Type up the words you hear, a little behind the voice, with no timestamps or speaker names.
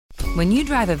When you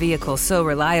drive a vehicle so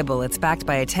reliable it's backed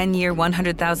by a 10-year,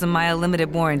 100,000-mile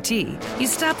limited warranty, you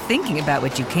stop thinking about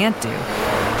what you can't do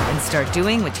and start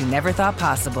doing what you never thought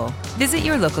possible. Visit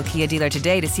your local Kia dealer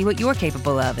today to see what you're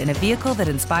capable of in a vehicle that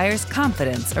inspires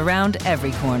confidence around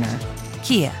every corner.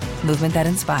 Kia, movement that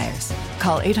inspires.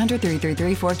 Call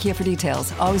 800-333-4KIA for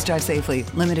details. Always drive safely.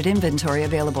 Limited inventory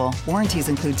available. Warranties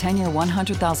include 10-year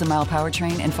 100,000-mile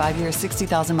powertrain and 5-year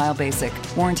 60,000-mile basic.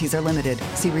 Warranties are limited.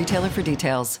 See retailer for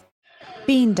details.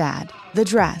 Bean Dad, The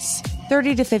Dress,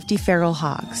 30 to 50 Feral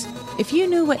Hogs. If you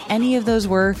knew what any of those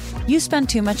were, you spend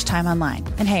too much time online.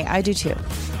 And hey, I do too.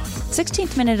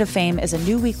 16th Minute of Fame is a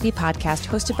new weekly podcast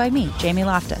hosted by me, Jamie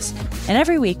Loftus. And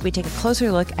every week we take a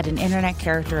closer look at an internet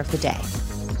character of the day.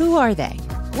 Who are they?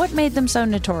 What made them so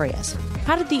notorious?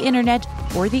 How did the internet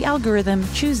or the algorithm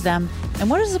choose them? And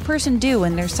what does a person do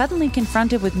when they're suddenly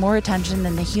confronted with more attention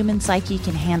than the human psyche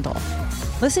can handle?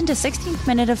 Listen to 16th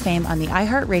Minute of Fame on the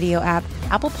iHeartRadio app,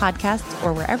 Apple Podcasts,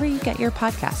 or wherever you get your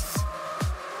podcasts.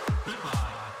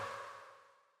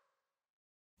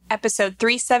 Episode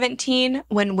 317,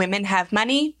 When Women Have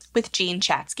Money, with Jean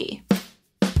Chatzky.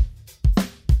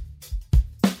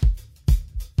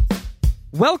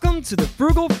 Welcome to the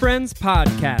Frugal Friends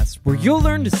podcast, where you'll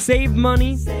learn to save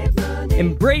money,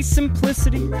 embrace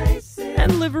simplicity,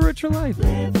 and live a richer life.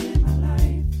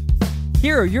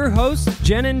 Here are your hosts,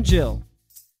 Jen and Jill.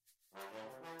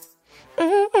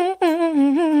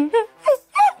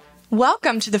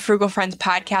 Welcome to the Frugal Friends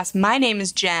podcast. My name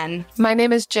is Jen. My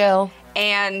name is Jill.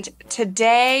 And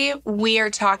today we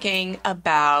are talking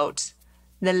about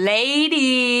the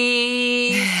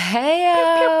ladies. Hey,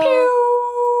 pew, pew,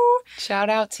 pew. Shout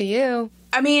out to you.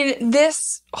 I mean,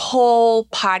 this whole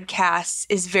podcast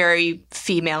is very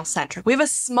female-centric. We have a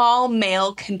small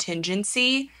male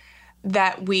contingency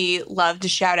that we love to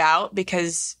shout out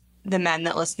because the men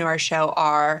that listen to our show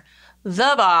are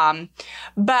the bomb.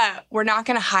 But we're not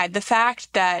going to hide the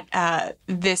fact that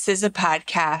this is a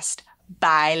podcast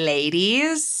by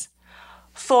ladies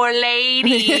for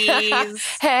ladies.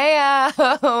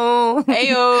 Hey-o.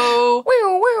 Hey-o.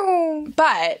 Woo, woo.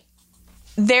 But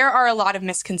there are a lot of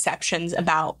misconceptions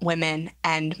about women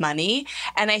and money.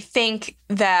 And I think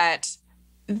that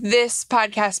this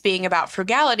podcast being about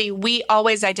frugality, we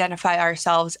always identify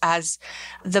ourselves as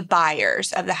the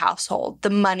buyers of the household, the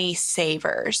money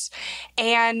savers.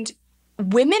 And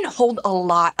women hold a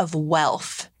lot of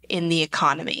wealth in the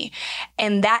economy,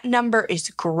 and that number is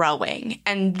growing.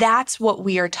 And that's what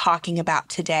we are talking about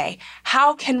today.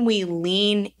 How can we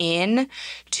lean in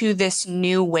to this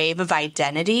new wave of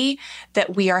identity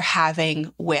that we are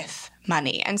having with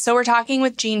money? And so we're talking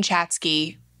with Jean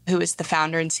Chatzky, who is the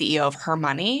founder and CEO of Her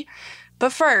Money.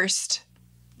 But first,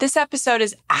 this episode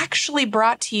is actually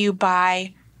brought to you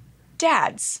by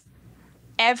dads.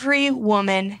 Every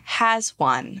woman has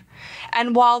one.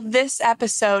 And while this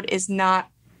episode is not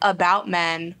about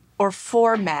men or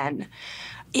for men,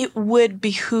 it would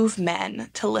behoove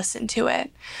men to listen to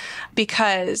it.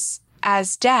 Because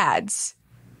as dads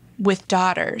with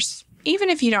daughters,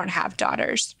 even if you don't have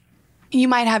daughters, you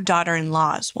might have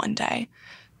daughter-in-laws one day.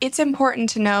 It's important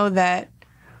to know that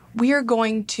we are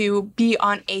going to be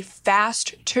on a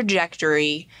fast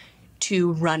trajectory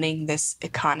to running this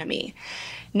economy.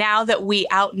 Now that we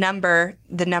outnumber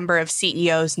the number of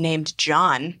CEOs named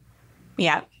John,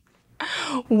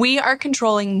 we are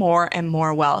controlling more and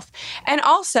more wealth. And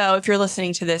also, if you're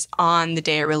listening to this on the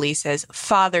day it releases,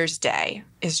 Father's Day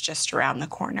is just around the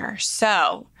corner.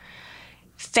 So,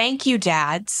 thank you,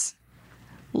 dads.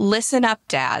 Listen up,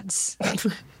 dads.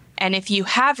 And if you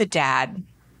have a dad,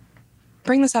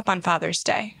 bring this up on Father's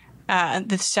Day.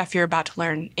 The stuff you're about to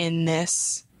learn in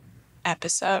this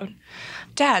episode.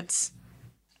 Dads.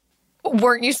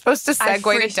 Weren't you supposed to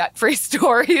segue to debt-free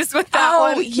stories with that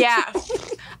one? Oh, yeah.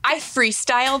 I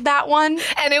freestyled that one.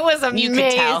 And it was amazing. You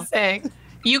could tell.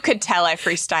 You could tell I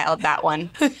freestyled that one.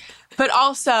 But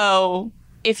also,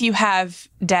 if you have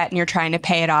debt and you're trying to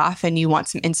pay it off and you want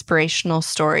some inspirational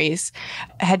stories,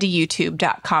 head to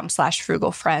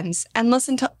youtube.com/frugalfriends and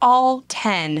listen to all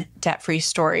 10 debt-free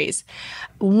stories.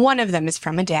 One of them is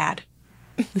from a dad.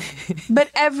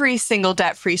 But every single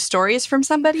debt-free story is from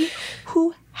somebody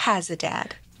who has a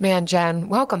dad. Man, Jen,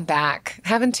 welcome back.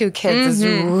 Having two kids has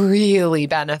really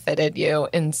benefited you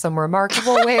in some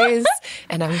remarkable ways,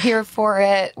 and I'm here for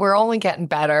it. We're only getting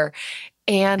better.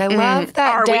 And I love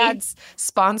that dads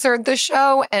sponsored the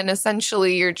show, and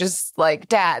essentially you're just like,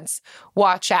 dads,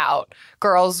 watch out.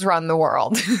 Girls run the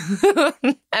world.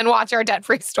 And watch our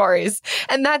debt-free stories.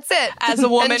 And that's it. As a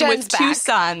woman with two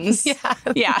sons.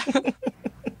 Yeah.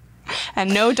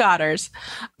 And no daughters.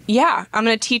 Yeah, I'm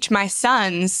going to teach my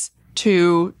sons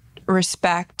to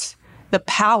respect the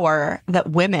power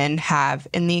that women have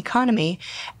in the economy.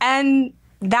 And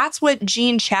that's what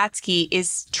Jean Chatzky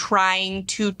is trying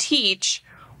to teach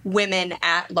women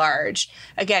at large.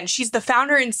 Again, she's the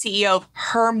founder and CEO of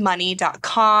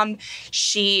hermoney.com.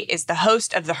 She is the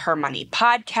host of the Her Money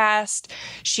podcast.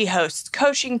 She hosts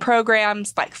coaching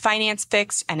programs like Finance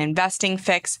Fix and Investing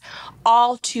Fix,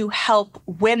 all to help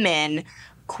women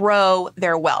grow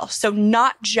their wealth. So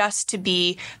not just to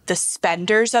be the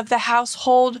spenders of the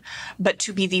household, but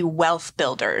to be the wealth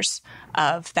builders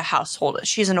of the household.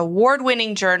 She's an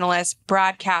award-winning journalist,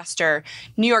 broadcaster,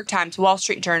 New York Times, Wall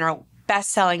Street Journal,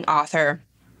 best-selling author.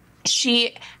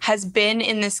 She has been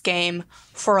in this game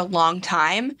for a long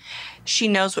time. She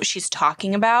knows what she's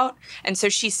talking about. And so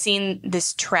she's seen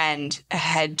this trend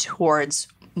ahead towards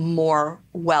more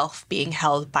wealth being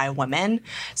held by women.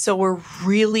 So we're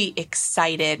really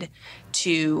excited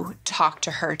to talk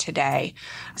to her today.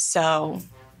 So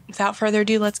without further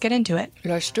ado, let's get into it.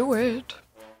 Let's do it.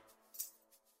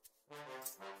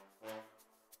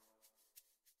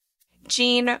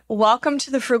 Jean, welcome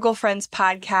to the Frugal Friends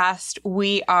podcast.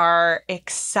 We are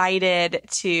excited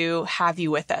to have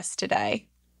you with us today.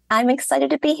 I'm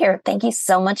excited to be here. Thank you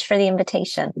so much for the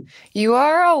invitation. You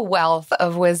are a wealth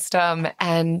of wisdom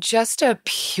and just a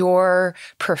pure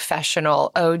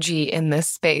professional OG in this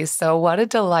space. So what a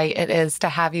delight it is to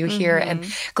have you here and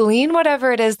glean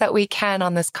whatever it is that we can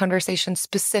on this conversation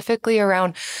specifically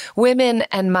around women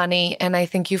and money. And I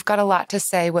think you've got a lot to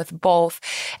say with both.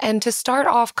 And to start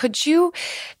off, could you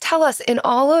tell us, in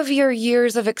all of your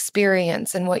years of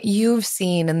experience and what you've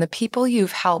seen and the people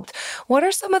you've helped, what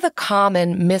are some of the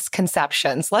common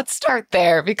misconceptions? Let's start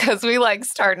there because we like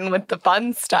starting with the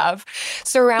fun stuff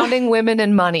surrounding women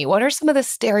and money. What are some of the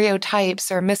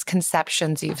stereotypes or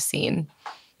misconceptions you've seen?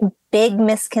 Big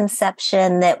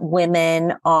misconception that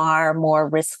women are more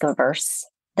risk averse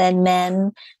than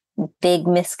men. Big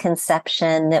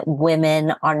misconception that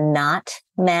women are not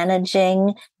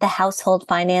managing the household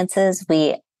finances.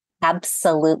 We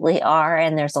absolutely are,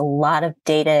 and there's a lot of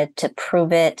data to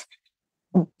prove it.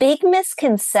 Big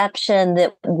misconception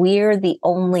that we're the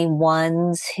only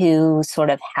ones who sort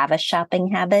of have a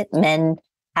shopping habit. Men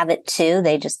have it too.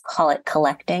 They just call it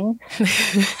collecting.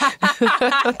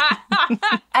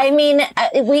 I mean,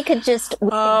 we could just.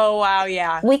 Oh, wow.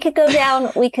 Yeah. We could go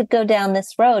down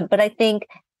this road. But I think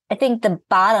the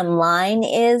bottom line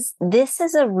is this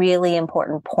is a really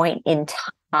important point in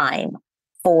time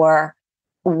for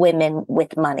women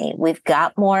with money. We've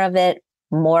got more of it.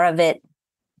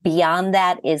 Beyond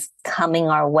that is coming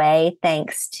our way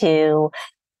thanks to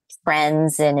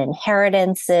trends in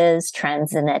inheritances,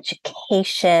 trends in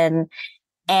education.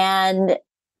 And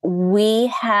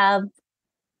we have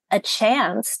a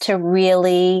chance to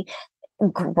really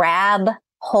grab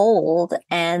hold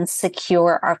and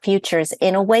secure our futures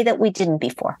in a way that we didn't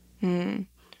before.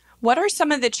 What are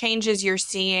some of the changes you're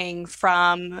seeing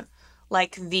from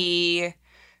like the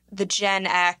Gen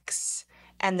X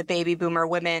and the baby boomer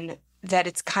women that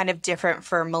it's kind of different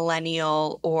for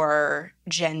millennial or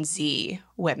Gen Z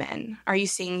women? Are you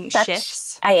seeing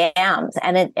shifts? I am.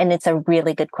 And it's a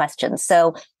really good question.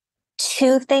 So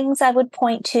 2 things I would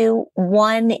point to.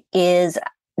 One is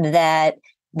that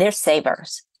they're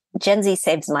savers. Gen Z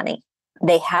saves money.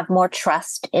 They have more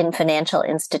trust in financial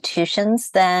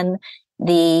institutions than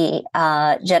the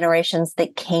generations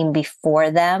that came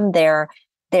before them. They're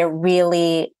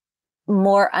really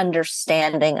more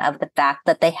understanding of the fact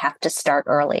that they have to start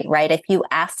early, right? If you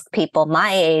ask people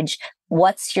my age,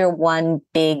 what's your one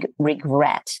big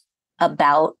regret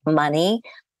about money?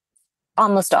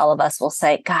 Almost all of us will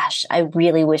say, gosh, I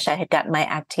really wish I had gotten my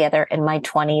act together in my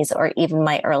 20s or even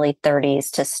my early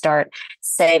 30s to start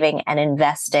saving and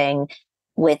investing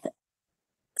with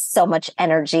so much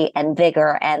energy and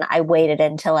vigor. And I waited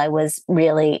until I was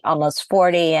really almost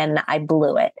 40 and I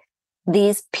blew it.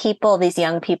 These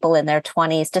young people in their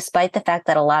 20s, despite the fact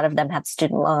that a lot of them have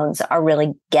student loans, are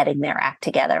really getting their act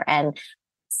together and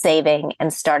saving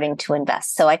and starting to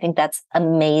invest. So I think that's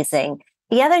amazing.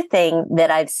 The other thing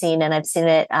that I've seen, and I've seen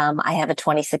it, I have a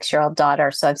 26-year-old daughter,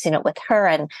 so I've seen it with her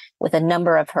and with a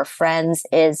number of her friends,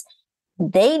 is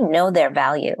they know their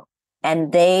value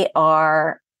and they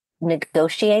are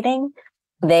negotiating.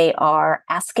 They are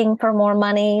asking for more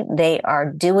money. They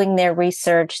are doing their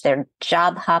research. They're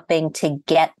job hopping to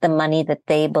get the money that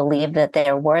they believe that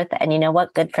they're worth. And you know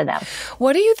what? Good for them.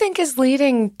 What do you think is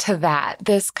leading to that?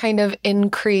 This kind of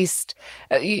increased,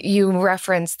 you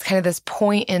referenced kind of this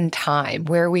point in time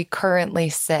where we currently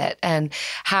sit and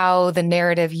how the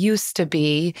narrative used to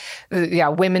be,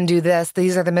 women do this,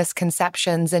 these are the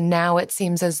misconceptions. And now it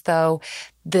seems as though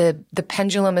the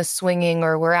pendulum is swinging,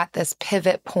 or we're at this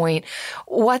pivot point.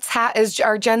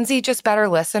 Are Gen Z just better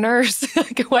listeners?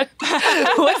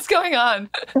 What's going on?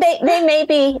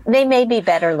 They may be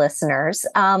better listeners,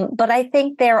 but I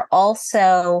think they're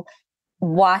also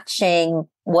watching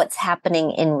what's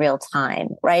happening in real time,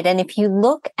 right? And if you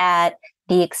look at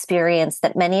the experience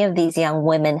that many of these young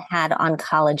women had on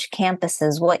college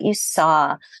campuses, what you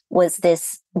saw was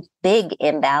this big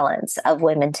imbalance of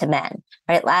women to men,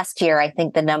 right? Last year, I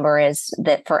think the number is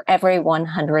that for every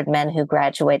 100 men who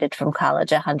graduated from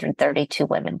college, 132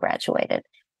 women graduated.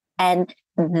 And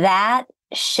that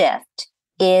shift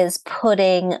is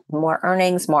putting more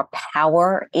earnings, more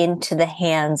power into the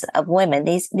hands of women.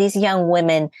 These young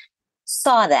women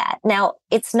saw that. Now,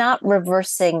 it's not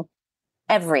reversing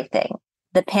everything.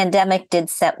 The pandemic did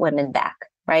set women back,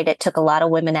 right? It took a lot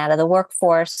of women out of the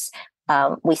workforce.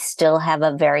 We still have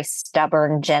a very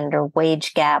stubborn gender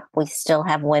wage gap. We still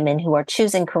have women who are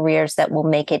choosing careers that will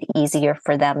make it easier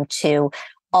for them to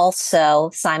also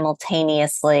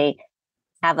simultaneously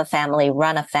have a family,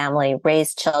 run a family,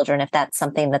 raise children, if that's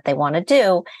something that they want to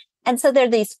do. And so there are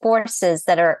these forces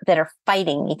that are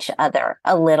fighting each other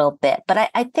a little bit. But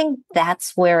I think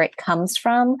that's where it comes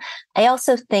from. I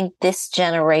also think this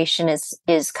generation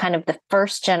is kind of the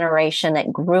first generation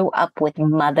that grew up with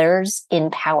mothers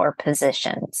in power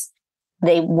positions.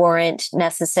 They weren't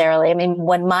necessarily,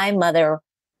 when my mother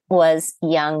was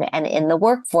young and in the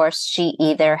workforce, she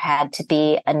either had to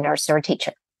be a nurse or a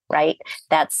teacher, right?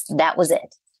 That was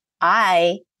it.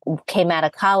 I came out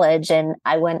of college and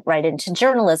I went right into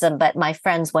journalism, but my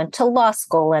friends went to law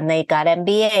school and they got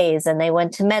MBAs and they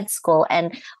went to med school.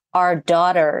 And our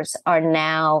daughters are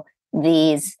now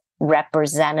these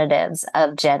representatives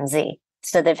of Gen Z.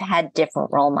 So they've had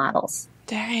different role models.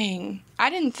 Dang.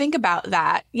 I didn't think about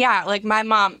that. Yeah, like my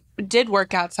mom did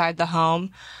work outside the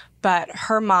home, but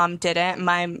her mom didn't.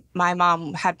 My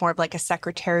mom had more of like a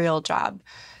secretarial job.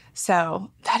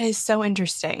 So that is so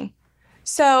interesting.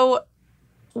 So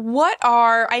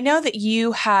I know that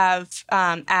you have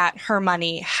at Her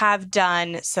Money have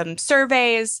done some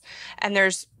surveys, and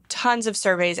there's tons of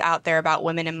surveys out there about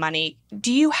women and money.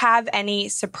 Do you have any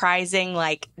surprising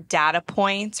like data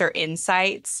points or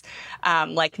insights,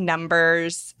 like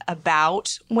numbers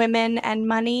about women and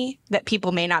money that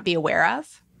people may not be aware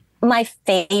of? My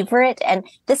favorite, and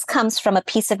this comes from a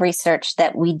piece of research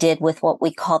that we did with what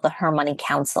we call the Her Money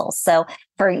Council. So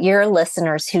for your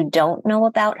listeners who don't know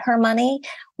about Her Money,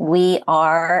 we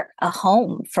are a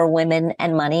home for women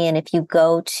and money. And if you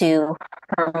go to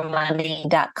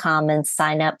hermoney.com and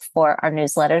sign up for our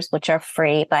newsletters, which are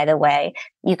free, by the way,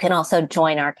 you can also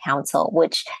join our council,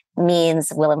 which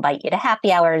means we'll invite you to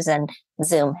happy hours and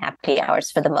Zoom happy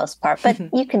hours for the most part, but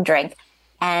you can drink.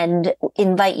 And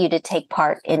invite you to take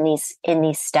part in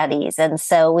these studies. And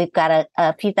so we've got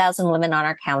a few thousand women on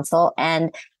our council.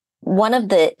 And one of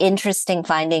the interesting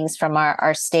findings from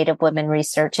our State of Women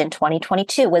research in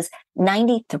 2022 was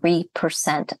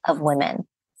 93% of women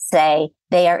say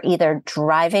they are either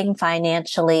driving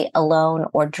financially alone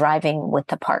or driving with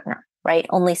a partner, right?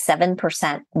 Only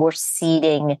 7% were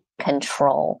ceding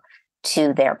control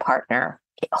to their partner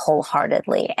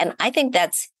wholeheartedly. And I think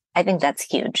that's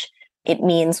huge. It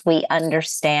means we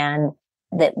understand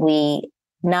that we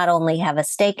not only have a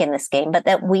stake in this game, but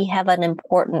that we have an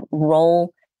important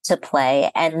role to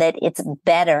play, and that it's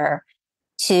better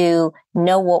to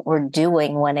know what we're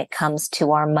doing when it comes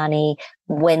to our money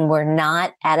when we're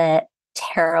not at a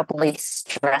terribly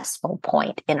stressful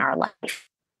point in our life.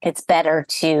 It's better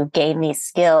to gain these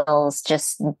skills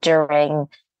just during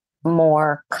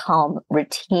more calm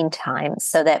routine times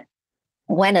so that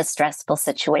when a stressful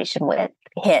situation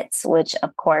hits, which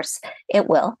of course it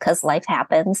will, because life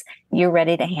happens, you're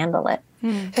ready to handle it.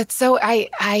 It's so,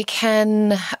 I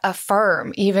can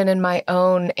affirm, even in my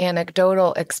own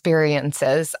anecdotal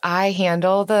experiences, I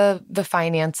handle the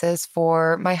finances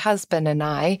for my husband and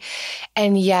I,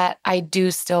 and yet I do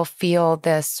still feel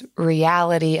this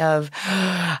reality of,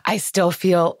 I still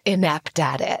feel inept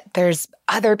at it. There's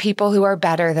other people who are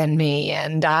better than me,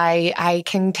 and I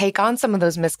can take on some of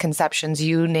those misconceptions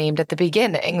you named at the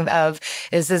beginning of,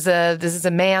 this is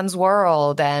a man's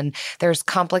world, and there's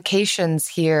complications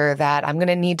here that I'm going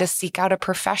to need to seek out a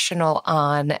professional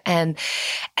on.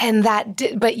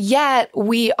 But yet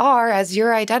we are, as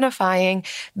you're identifying,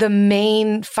 the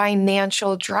main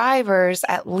financial drivers,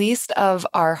 at least of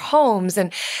our homes.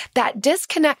 And that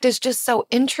disconnect is just so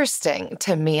interesting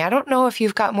to me. I don't know if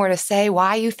you've got more to say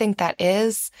why you think that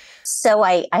is. So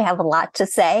I have a lot to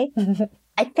say.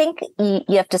 I think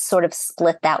you have to sort of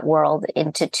split that world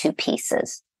into two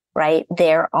pieces. right?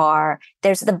 There's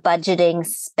the budgeting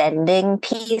spending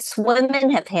piece.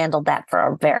 Women have handled that for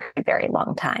a very, very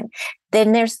long time.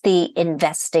 Then there's the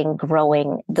investing,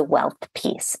 growing the wealth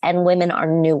piece, and women are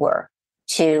newer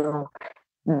to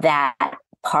that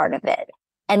part of it.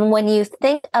 And when you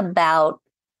think about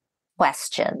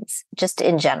questions, just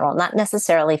in general, not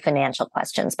necessarily financial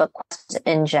questions, but questions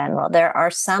in general, there are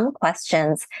some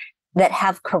questions that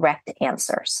have correct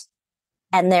answers.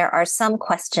 And there are some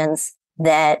questions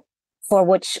for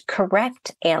which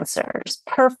correct answers,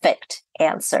 perfect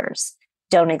answers,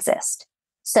 don't exist.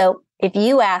 So if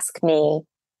you ask me,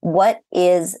 what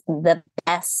is the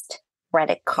best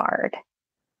credit card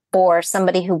for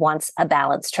somebody who wants a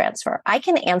balance transfer, I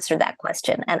can answer that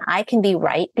question and I can be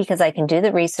right because I can do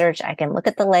the research. I can look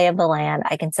at the lay of the land.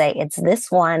 I can say it's this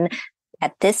one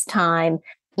at this time.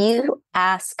 You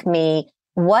ask me,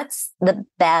 what's the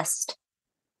best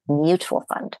mutual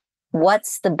fund?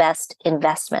 What's the best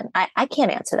investment? I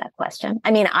can't answer that question.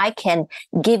 I mean, I can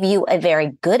give you a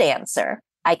very good answer.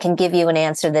 I can give you an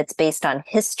answer that's based on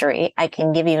history. I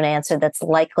can give you an answer that's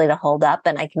likely to hold up.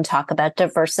 And I can talk about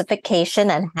diversification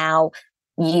and how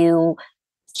you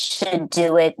should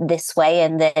do it this way.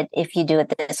 And that if you do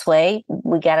it this way,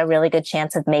 we got a really good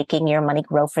chance of making your money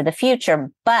grow for the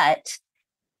future. But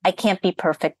I can't be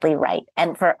perfectly right.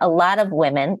 And for a lot of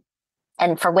women,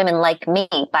 and for women like me,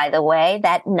 by the way,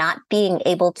 that not being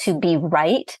able to be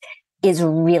right is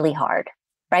really hard.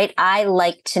 Right? I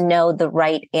like to know the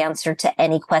right answer to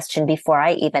any question before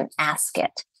I even ask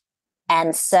it.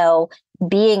 And so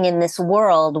being in this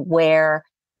world where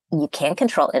you can't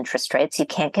control interest rates, you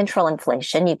can't control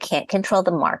inflation, you can't control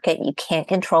the market, you can't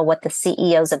control what the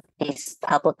CEOs of these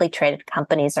publicly traded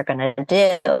companies are going to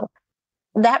do,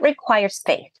 that requires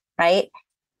faith, right?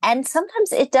 And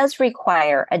sometimes it does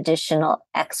require additional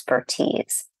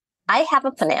expertise. I have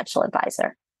a financial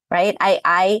advisor, right?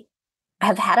 I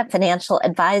have had a financial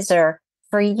advisor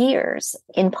for years,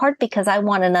 in part because I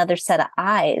want another set of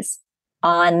eyes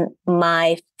on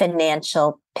my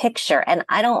financial picture. And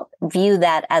I don't view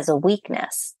that as a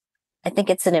weakness. I think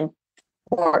it's an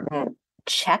important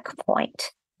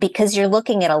checkpoint because you're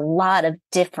looking at a lot of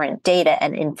different data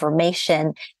and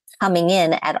information coming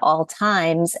in at all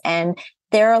times. And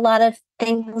there are a lot of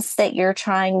things that you're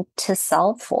trying to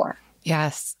solve for.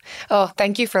 Yes. Oh,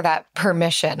 thank you for that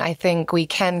permission. I think we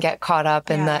can get caught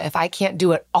up in if I can't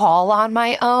do it all on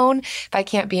my own, if I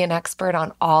can't be an expert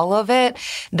on all of it,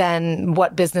 then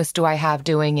what business do I have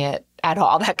doing it at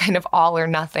all? That kind of all or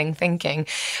nothing thinking.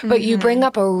 But you bring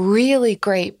up a really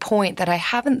great point that I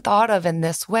haven't thought of in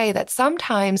this way, that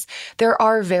sometimes there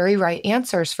are very right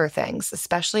answers for things,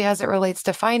 especially as it relates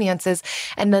to finances.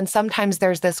 And then sometimes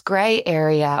there's this gray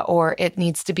area, or it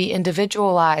needs to be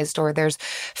individualized, or there's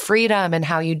freedom in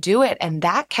how you do it. And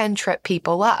that can trip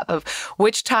people up of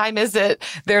which time is it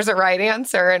there's a right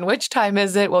answer and which time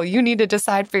is it, well, you need to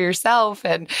decide for yourself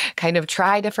and kind of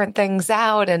try different things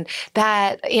out. And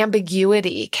that ambiguity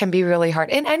can be really hard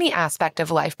in any aspect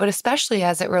of life, but especially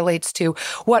as it relates to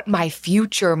what my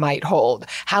future might hold,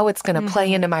 how it's going to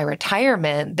play into my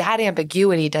retirement. That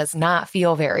ambiguity does not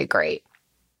feel very great.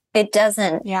 It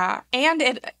doesn't. Yeah. And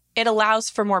it allows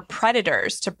for more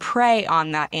predators to prey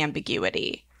on that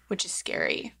ambiguity, which is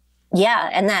scary. Yeah.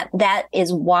 And that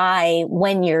is why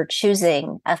when you're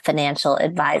choosing a financial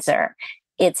advisor,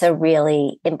 it's a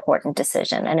really important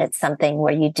decision. And it's something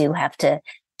where you do have to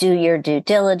do your due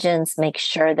diligence, make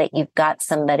sure that you've got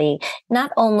somebody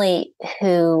not only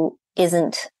who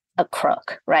isn't a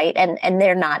crook, right? And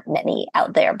there are not many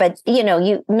out there, but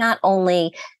you not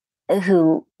only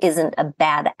who isn't a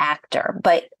bad actor,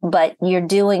 but you're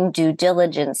doing due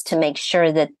diligence to make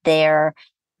sure that their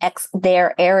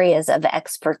areas of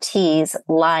expertise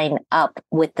line up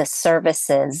with the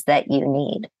services that you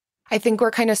need. I think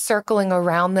we're kind of circling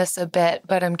around this a bit,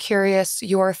 but I'm curious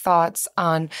your thoughts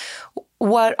on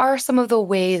what are some of the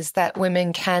ways that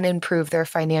women can improve their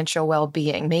financial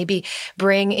well-being? Maybe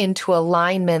bring into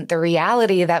alignment the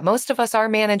reality that most of us are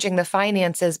managing the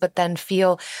finances, but then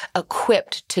feel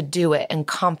equipped to do it and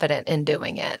confident in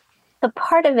doing it. The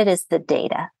part of it is the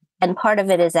data, and part of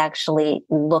it is actually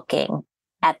looking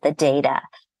at the data.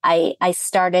 I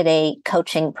started a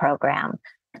coaching program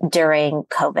during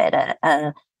COVID,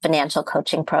 a financial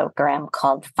coaching program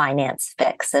called Finance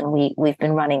Fix. And we've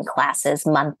been running classes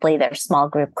monthly. They're small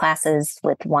group classes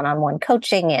with one-on-one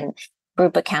coaching and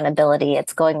group accountability.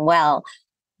 It's going well.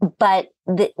 But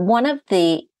one of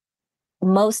the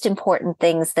most important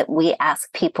things that we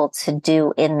ask people to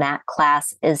do in that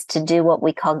class is to do what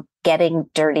we call getting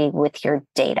dirty with your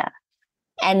data.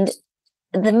 And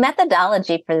the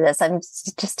methodology for this, I'm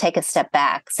just take a step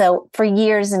back. So for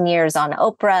years and years on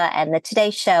Oprah and the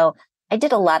Today Show, I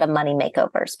did a lot of money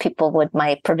makeovers.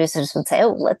 My producers would say, oh,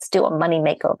 let's do a money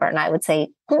makeover. And I would say,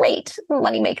 great,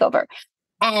 money makeover.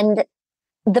 And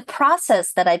the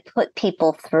process that I put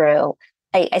people through,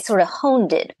 I sort of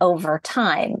honed it over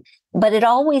time, but it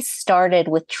always started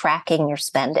with tracking your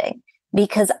spending,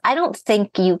 because I don't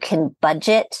think you can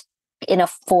budget in a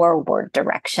forward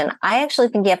direction. I actually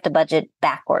think you have to budget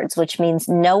backwards, which means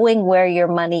knowing where your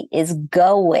money is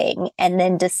going and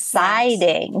then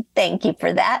deciding, yes. Thank you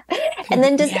for that. And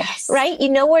then yes. Right? You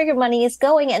know where your money is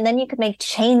going, and then you can make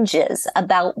changes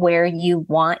about where you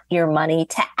want your money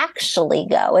to actually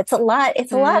go. It's a lot.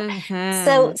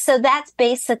 Mm-hmm. So that's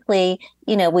basically,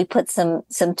 we put some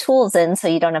tools in so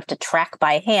you don't have to track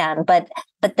by hand, but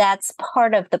that's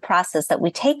part of the process that we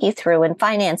take you through in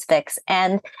Finance Fix.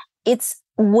 And it's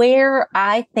where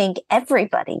I think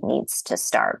everybody needs to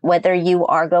start, whether you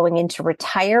are going into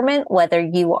retirement, whether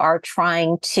you are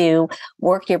trying to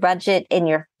work your budget in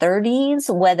your 30s,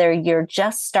 whether you're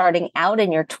just starting out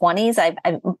in your 20s.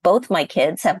 Both my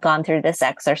kids have gone through this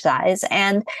exercise,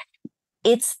 and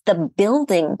it's the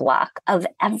building block of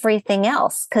everything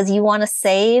else, because you want to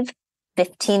save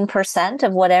 15%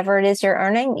 of whatever it is you're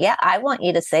earning. Yeah, I want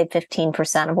you to save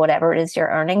 15% of whatever it is you're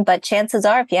earning. But chances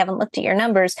are, if you haven't looked at your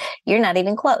numbers, you're not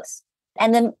even close.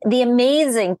 And then the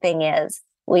amazing thing is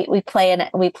we play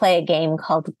a game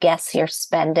called Guess Your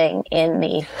Spending in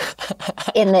the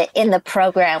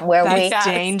program, where That's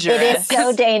dangerous. It is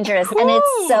so dangerous. And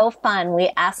it's so fun.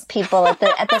 We ask people at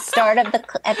the start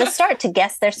to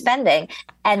guess their spending.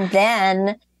 And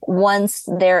then once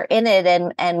they're in it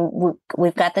and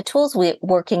we've got the tools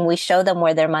working, we show them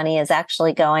where their money is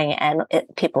actually going. And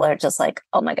people are just like,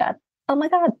 oh my God.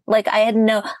 Like I had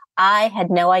no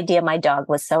idea my dog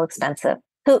was so expensive.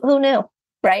 Who knew?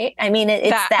 Right? I mean, it's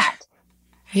that.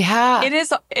 Yeah. It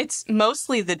is. It's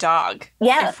mostly the dog.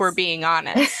 Yes. If we're being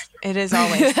honest, it is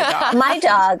always the dog.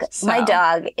 My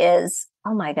dog is,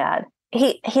 oh my God.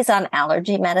 He's on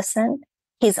allergy medicine.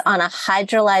 He's on a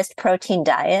hydrolyzed protein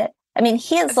diet. I mean,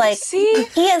 he is like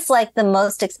the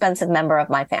most expensive member of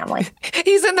my family.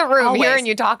 He's in the room hearing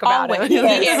you talk about him. He is.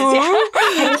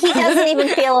 And he doesn't even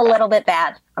feel a little bit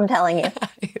bad. I'm telling you.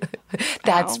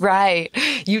 That's right.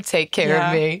 You take care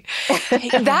of me.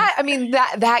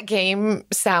 That game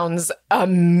sounds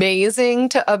amazing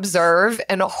to observe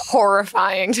and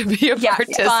horrifying to be a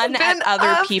participant. Fun at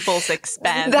other people's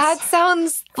expense. That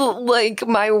sounds like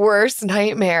my worst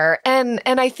nightmare. And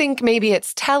I think maybe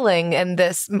it's telling, and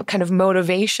this kind of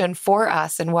motivation for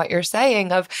us and what you're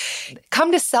saying of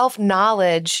come to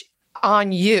self-knowledge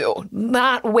on you,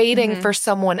 not waiting for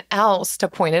someone else to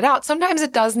point it out. Sometimes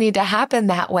it does need to happen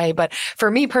that way. But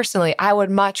for me personally, I would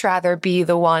much rather be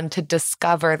the one to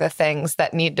discover the things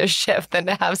that need to shift than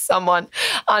to have someone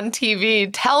on TV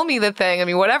tell me the thing. I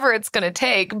mean, whatever it's going to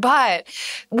take, but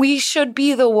we should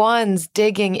be the ones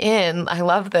digging in. I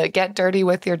love the get dirty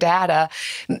with your data.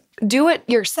 Do it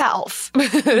yourself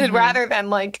rather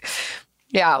than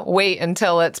wait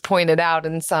until it's pointed out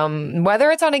in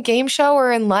whether it's on a game show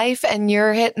or in life, and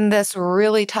you're hitting this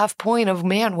really tough point of,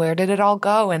 man, where did it all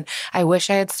go? And I wish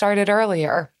I had started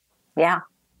earlier. Yeah.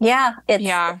 Yeah.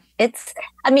 You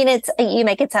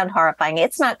make it sound horrifying.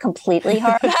 It's not completely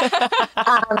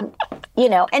horrifying.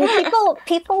 And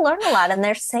people learn a lot, and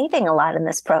they're saving a lot in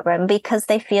this program because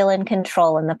they feel in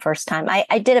control in the first time.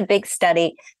 I did a big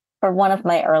study for one of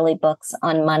my early books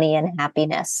on money and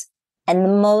happiness. And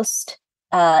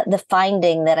the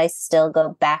finding that I still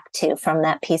go back to from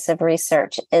that piece of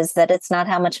research is that it's not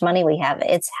how much money we have,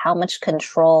 it's how much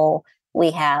control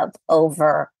we have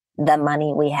over the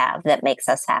money we have that makes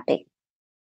us happy.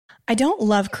 I don't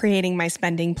love creating my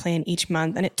spending plan each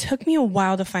month, and it took me a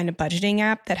while to find a budgeting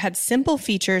app that had simple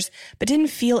features but didn't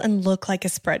feel and look like a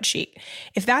spreadsheet.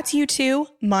 If that's you too,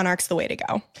 Monarch's the way to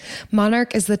go.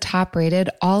 Monarch is the top-rated,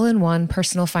 all-in-one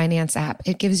personal finance app.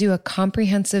 It gives you a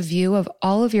comprehensive view of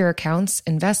all of your accounts,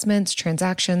 investments,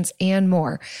 transactions, and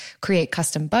more. Create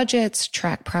custom budgets,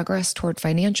 track progress toward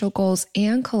financial goals,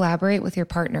 and collaborate with your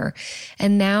partner.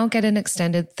 And now get an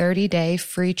extended 30-day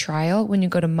free trial when you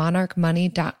go to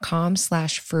monarchmoney.com/frugal.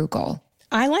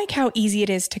 I like how easy it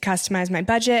is to customize my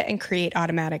budget and create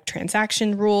automatic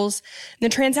transaction rules. The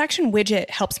transaction widget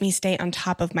helps me stay on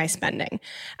top of my spending.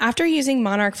 After using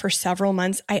Monarch for several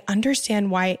months, I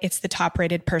understand why it's the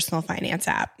top-rated personal finance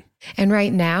app. And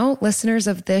right now, listeners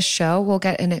of this show will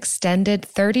get an extended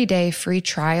 30-day free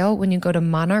trial when you go to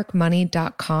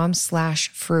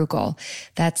monarchmoney.com/frugal.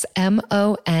 That's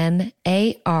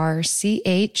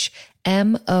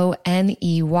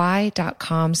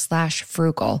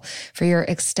monarchmoney.com/frugal. For your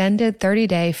extended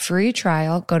 30-day free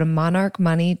trial, go to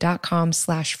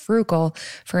monarchmoney.com/frugal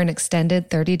for an extended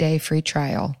 30-day free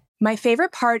trial. My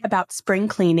favorite part about spring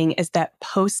cleaning is that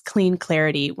post-clean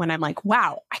clarity when I'm like,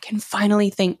 wow, I can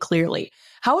finally think clearly.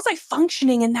 How was I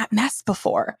functioning in that mess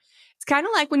before? It's kind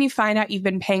of like when you find out you've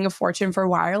been paying a fortune for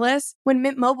wireless when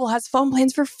Mint Mobile has phone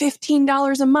plans for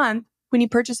 $15 a month when you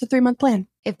purchase a 3-month plan.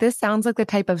 If this sounds like the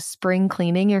type of spring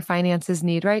cleaning your finances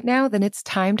need right now, then it's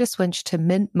time to switch to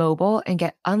Mint Mobile and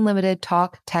get unlimited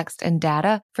talk, text, and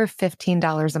data for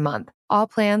 $15 a month. All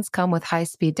plans come with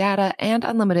high-speed data and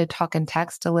unlimited talk and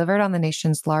text delivered on the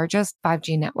nation's largest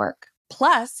 5G network.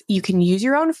 Plus, you can use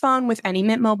your own phone with any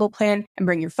Mint Mobile plan and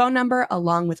bring your phone number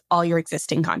along with all your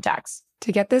existing contacts.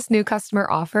 To get this new customer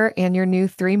offer and your new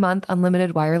 3-month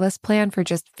unlimited wireless plan for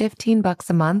just $15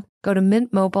 a month, go to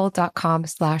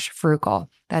mintmobile.com/frugal.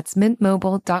 That's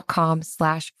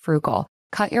mintmobile.com/frugal.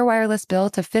 Cut your wireless bill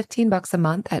to $15 a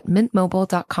month at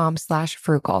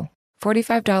mintmobile.com/frugal.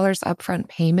 $45 upfront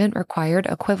payment required,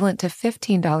 equivalent to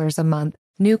 $15 a month.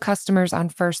 New customers on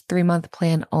first 3-month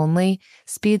plan only.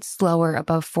 Speed slower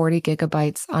above 40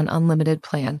 gigabytes on unlimited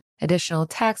plan. Additional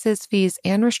taxes, fees,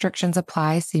 and restrictions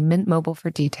apply. See Mint Mobile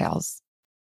for details.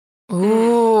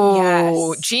 Ooh,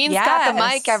 Yes. Jean's got the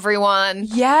mic, everyone.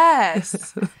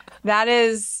 Yes.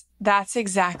 That's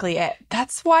exactly it.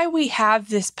 That's why we have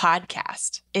this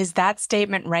podcast, is that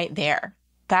statement right there.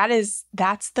 That's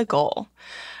the goal.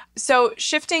 So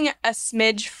shifting a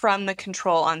smidge from the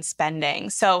control on spending.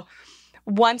 So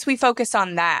once we focus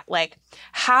on that, like,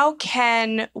 how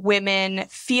can women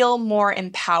feel more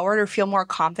empowered or feel more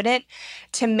confident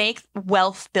to make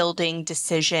wealth building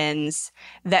decisions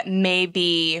that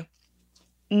maybe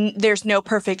there's no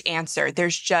perfect answer.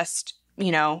 There's just,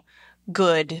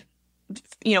 good,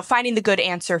 finding the good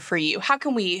answer for you. How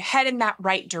can we head in that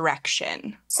right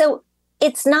direction? So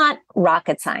it's not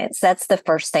rocket science. That's the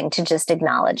first thing to just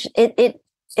acknowledge.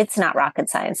 It's not rocket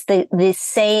science. The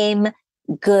same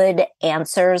good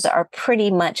answers are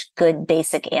pretty much good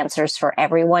basic answers for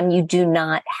everyone. You do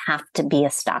not have to be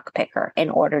a stock picker in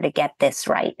order to get this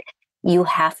right. You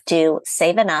have to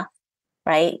save enough,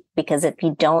 right? Because if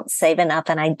you don't save enough,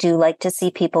 and I do like to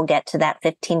see people get to that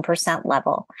 15%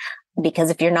 level, because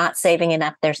if you're not saving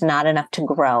enough, there's not enough to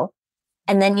grow.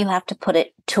 And then you have to put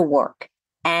it to work.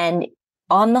 And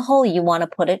on the whole, you want to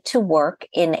put it to work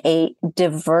in a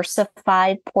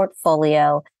diversified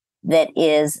portfolio that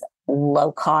is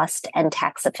low cost and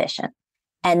tax efficient.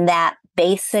 And that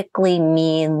basically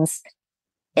means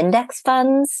index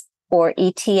funds or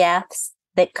ETFs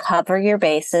that cover your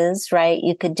bases, right?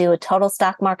 You could do a total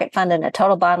stock market fund and a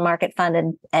total bond market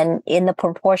fund and in the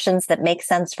proportions that make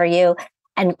sense for you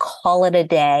and call it a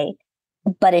day.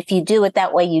 But if you do it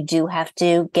that way, you do have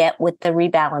to get with the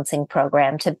rebalancing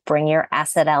program to bring your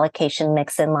asset allocation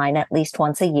mix in line at least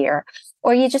once a year,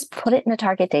 or you just put it in a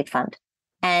target date fund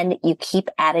and you keep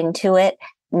adding to it,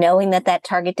 knowing that that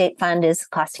target date fund is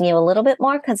costing you a little bit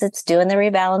more because it's doing the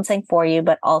rebalancing for you,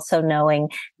 but also knowing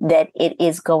that it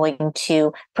is going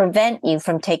to prevent you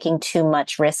from taking too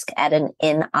much risk at an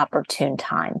inopportune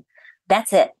time.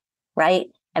 That's it, right?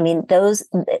 I mean,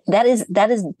 that is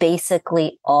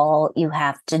basically all you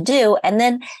have to do. And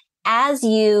then as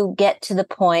you get to the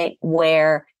point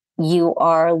where you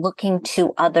are looking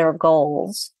to other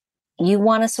goals, you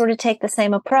want to sort of take the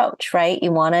same approach, right?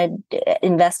 You want to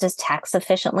invest as tax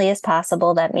efficiently as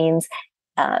possible. That means,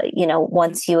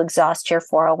 once you exhaust your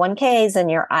 401ks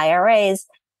and your IRAs,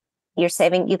 you're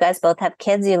saving, you guys both have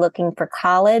kids, you're looking for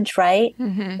college, right?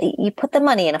 Mm-hmm. You put the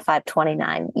money in a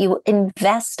 529, you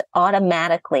invest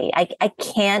automatically. I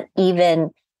can't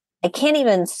even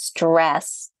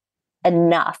stress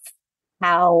enough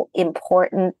how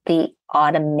important the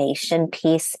automation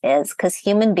piece is, because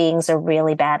human beings are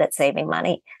really bad at saving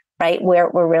money, right?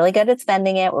 We're really good at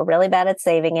spending it. We're really bad at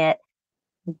saving it.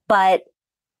 But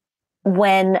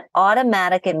when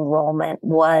automatic enrollment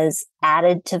was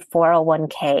added to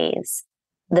 401ks,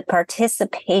 the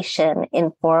participation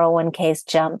in 401ks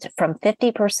jumped from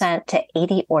 50% to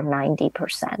 80 or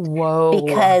 90%. Whoa.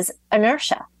 Because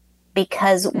inertia,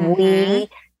 because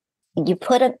you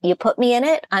put me in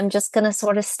it, I'm just going to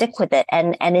sort of stick with it.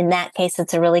 And in that case,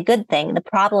 it's a really good thing. The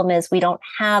problem is we don't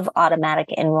have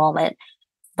automatic enrollment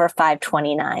for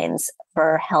 529s,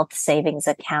 for health savings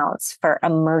accounts, for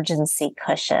emergency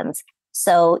cushions.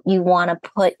 So you want to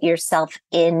put yourself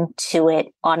into it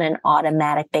on an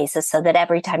automatic basis so that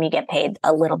every time you get paid,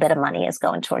 a little bit of money is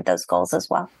going toward those goals as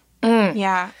well.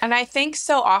 Yeah. And I think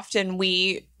so often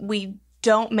we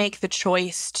don't make the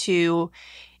choice to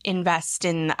invest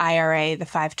in the IRA, the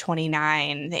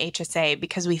 529, the HSA,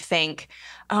 because we think,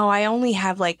 oh, I only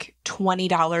have like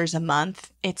 $20 a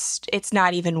month. It's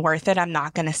not even worth it. I'm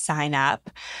not going to sign up.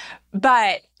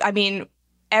 But I mean,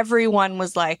 everyone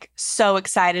was like so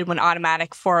excited when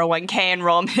automatic 401k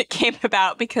enrollment came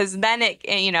about, because then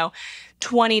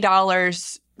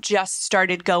 $20 just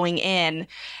started going in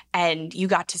and you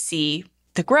got to see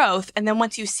the growth. And then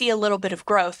once you see a little bit of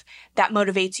growth, that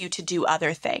motivates you to do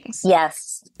other things.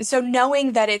 Yes. So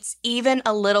knowing that it's even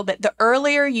a little bit, the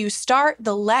earlier you start,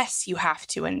 the less you have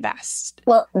to invest.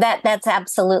 Well, that's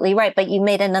absolutely right. But you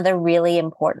made another really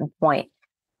important point,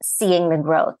 seeing the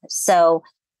growth. So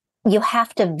you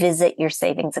have to visit your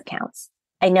savings accounts.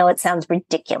 I know it sounds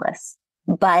ridiculous,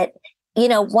 but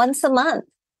once a month,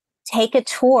 take a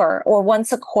tour, or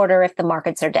once a quarter if the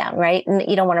markets are down, right? And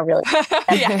you don't want to really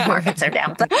the markets are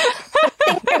down, but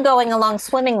if they're going along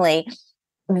swimmingly,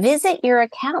 visit your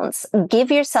accounts. Give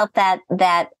yourself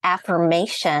that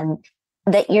affirmation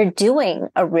that you're doing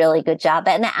a really good job.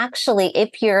 And actually,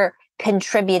 if you're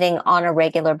contributing on a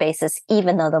regular basis,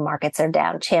 even though the markets are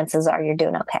down, chances are you're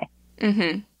doing okay.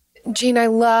 Mm-hmm. Jean, I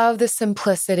love the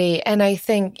simplicity. And I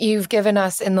think you've given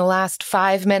us in the last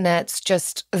 5 minutes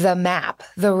just the map,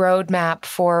 the roadmap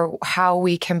for how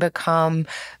we can become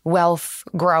wealth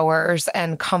growers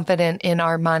and confident in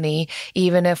our money.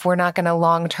 Even if we're not going to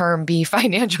long-term be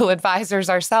financial advisors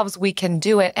ourselves, we can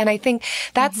do it. And I think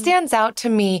that stands out to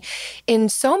me in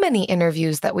so many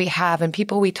interviews that we have, and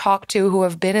people we talk to who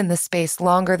have been in the space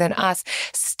longer than us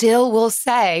still will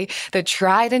say the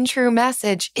tried and true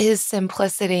message is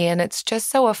simplicity. And it's just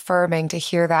so affirming to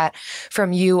hear that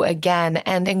from you again,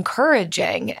 and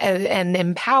encouraging and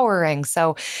empowering.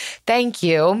 So thank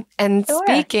you. And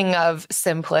speaking of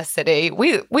simplicity,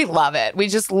 we love it. We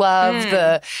just love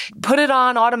the put it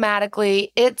on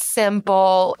automatically. It's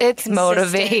simple. It's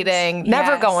motivating,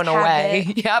 never going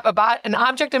away. Yep. About an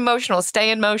object in motion will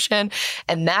stay in motion.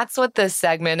 And that's what this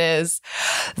segment is.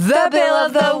 The Bill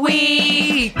of the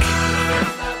Week.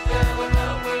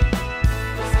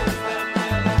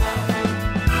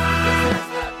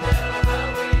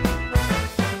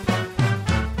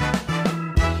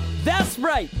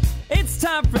 Right. It's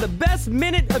time for the best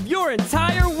minute of your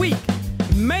entire week.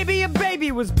 Maybe a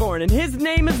baby was born and his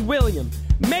name is William.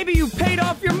 Maybe you paid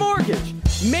off your mortgage.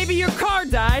 Maybe your car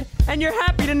died and you're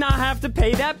happy to not have to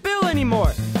pay that bill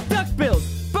anymore. Duck bills,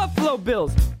 Buffalo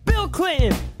Bills, Bill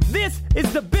Clinton. This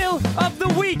is the Bill of the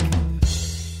Week.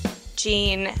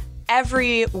 Jean,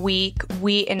 every week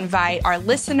we invite our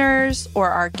listeners or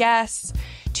our guests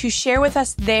to share with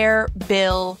us their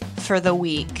bill for the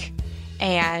week.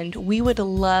 And we would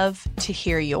love to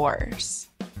hear yours.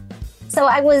 So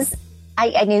I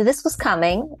knew this was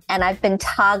coming, and I've been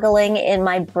toggling in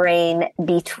my brain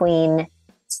between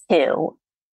two.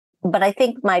 But I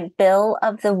think my bill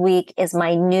of the week is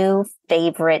my new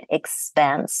favorite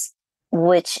expense,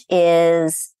 which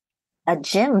is a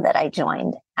gym that I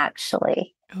joined,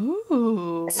 actually.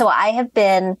 Ooh. So I have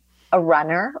been a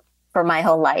runner for my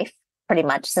whole life, pretty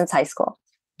much since high school.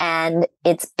 And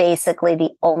it's basically the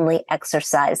only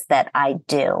exercise that I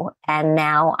do. And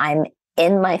now I'm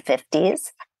in my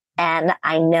 50s, and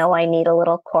I know I need a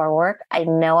little core work. I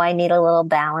know I need a little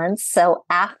balance. So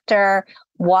after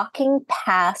walking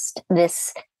past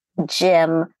this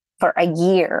gym for a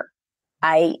year,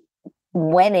 I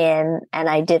went in and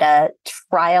I did a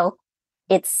trial.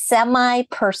 It's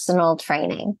semi-personal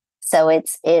training. So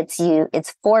it's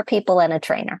 4 people and a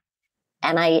trainer.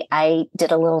 And I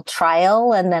did a little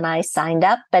trial, and then I signed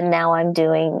up, and now I'm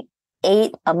doing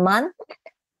 8 a month.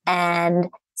 And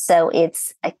so I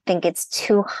think it's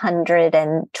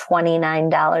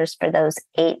 $229 for those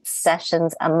 8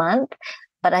 sessions a month.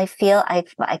 But I feel I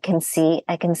can see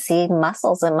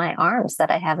muscles in my arms that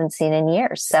I haven't seen in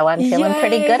years. So I'm feeling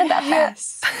pretty good about that.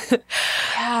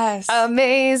 Yes.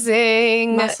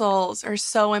 Amazing. Muscles are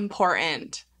so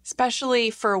important,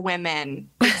 especially for women.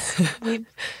 We've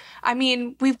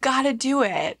got to do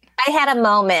it. I had a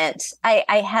moment.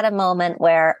 I had a moment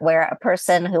where a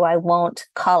person who I won't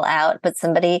call out, but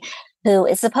somebody who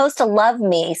is supposed to love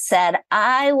me said,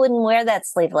 I wouldn't wear that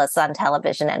sleeveless on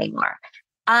television anymore.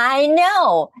 I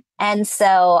know. And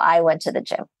so I went to the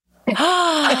gym.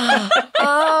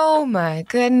 Oh my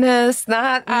goodness.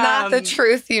 Not the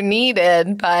truth you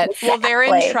needed, but well, they're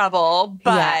in trouble,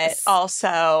 but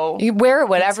also you wear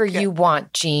whatever you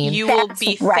want, Jean. You will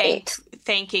be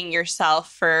thanking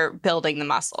yourself for building the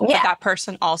muscle, but that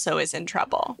person also is in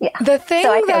trouble. Yeah. The thing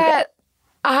So that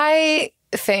I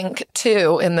think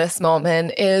too in this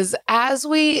moment is as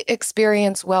we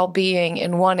experience well-being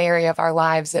in one area of our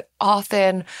lives, it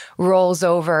often rolls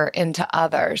over into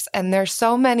others. And there's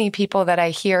so many people that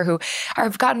I hear who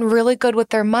have gotten really good with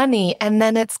their money. And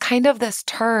then it's kind of this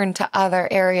turn to other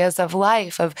areas of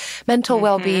life, of mental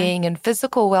well-being and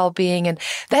physical well-being, and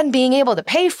then being able to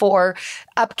pay for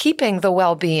upkeeping the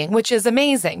well-being, which is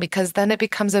amazing because then it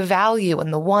becomes a value.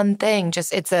 And the one thing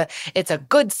just, it's a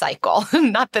good cycle,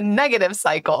 not the negative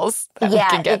cycles that we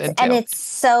can get into. And it's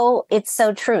so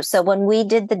true. So when we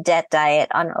did the debt diet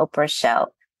on Oprah's show,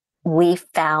 we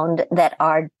found that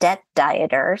our debt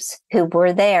dieters who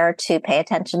were there to pay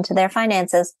attention to their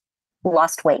finances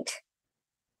lost weight.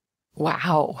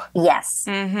 Wow. Yes.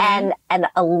 And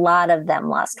a lot of them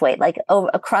lost weight. Like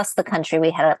across the country,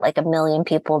 we had like 1 million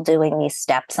people doing these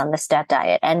steps on the debt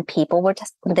diet, and people were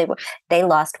just, they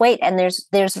lost weight. And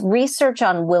there's research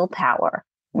on willpower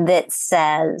that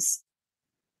says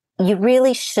you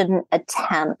really shouldn't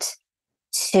attempt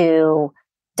to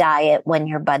diet when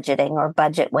you're budgeting or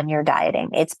budget when you're dieting.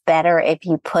 It's better if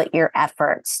you put your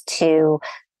efforts to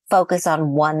focus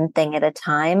on one thing at a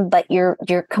time, but you're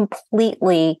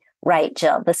completely right,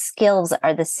 Jill. The skills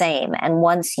are the same. And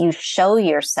once you show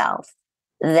yourself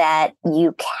that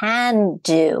you can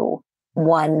do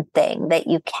one thing, that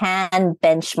you can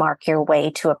benchmark your way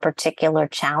to a particular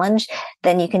challenge,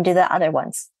 then you can do the other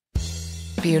ones.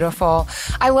 Beautiful.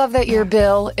 I love that your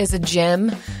bill is a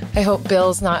gym. I hope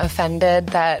Bill's not offended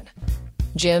that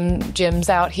Jim's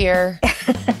out here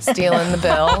stealing the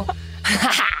bill.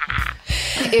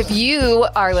 If you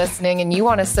are listening and you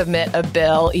want to submit a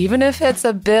bill, even if it's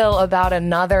a bill about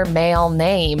another male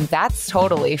name, that's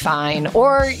totally fine.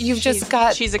 Or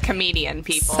she's a comedian,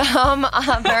 people. Some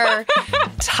other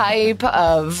type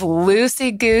of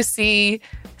loosey-goosey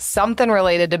something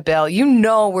related to Bill, you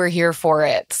know we're here for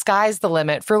it. Sky's the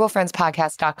limit.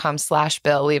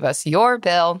 frugalfriendspodcast.com/bill. Leave us your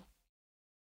bill.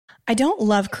 I don't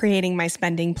love creating my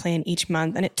spending plan each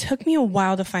month, and it took me a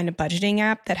while to find a budgeting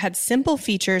app that had simple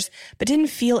features but didn't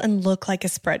feel and look like a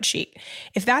spreadsheet.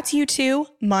 If that's you too,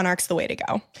 Monarch's the way to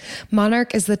go.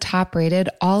 Monarch is the top-rated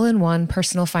all-in-one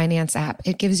personal finance app.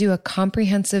 It gives you a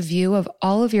comprehensive view of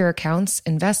all of your accounts,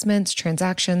 investments,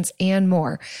 transactions, and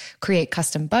more. Create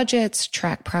custom budgets,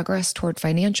 track progress toward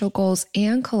financial goals,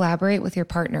 and collaborate with your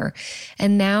partner.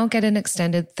 And now get an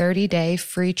extended 30-day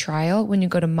free trial when you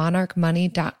go to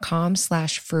monarchmoney.com/frugal.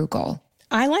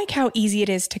 I like how easy it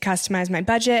is to customize my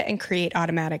budget and create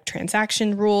automatic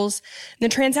transaction rules. The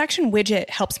transaction widget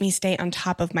helps me stay on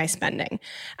top of my spending.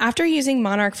 After using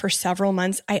Monarch for several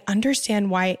months, I understand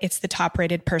why it's the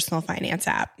top-rated personal finance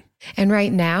app. And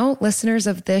right now, listeners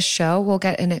of this show will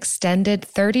get an extended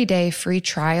 30-day free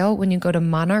trial when you go to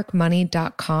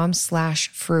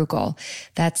monarchmoney.com/frugal.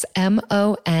 That's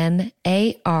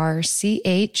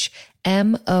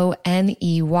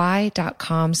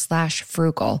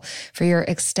monarchmoney.com/frugal. For your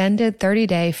extended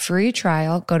 30-day free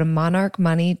trial, go to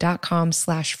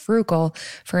monarchmoney.com/frugal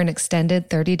for an extended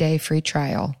 30-day free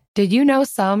trial. Did you know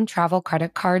some travel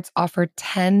credit cards offer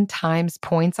 10 times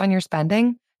points on your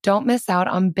spending? Don't miss out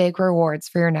on big rewards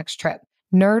for your next trip.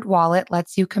 NerdWallet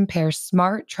lets you compare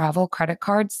smart travel credit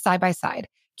cards side by side,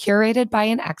 curated by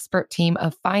an expert team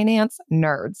of finance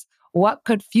nerds. What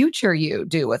could future you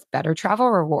do with better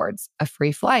travel rewards, a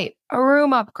free flight, a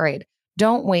room upgrade?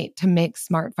 Don't wait to make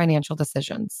smart financial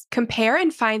decisions. Compare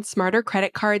and find smarter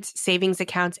credit cards, savings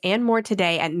accounts, and more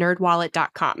today at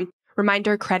nerdwallet.com.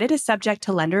 Reminder, credit is subject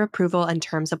to lender approval and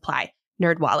terms apply.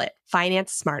 NerdWallet.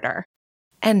 Finance smarter.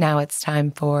 And now it's time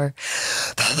for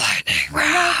the lightning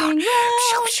round.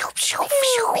 Pew, pew,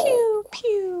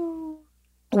 pew.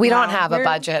 We don't have a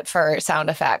budget for sound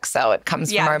effects, so it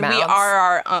comes from our mouths. We are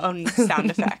our own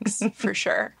sound effects, for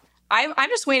sure. I'm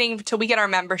just waiting until we get our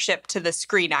membership to the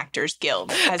Screen Actors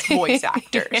Guild as voice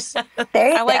actors. There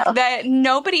you I go. like that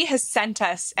nobody has sent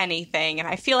us anything, and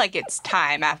I feel like it's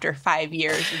time after 5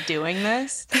 years of doing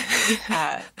this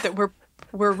that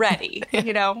we're ready,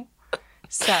 you know?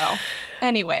 So,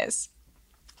 anyways.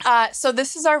 So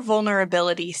this is our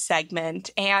vulnerability segment,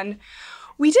 and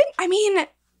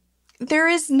there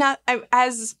is not,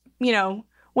 as, you know,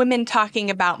 women talking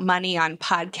about money on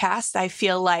podcasts, I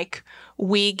feel like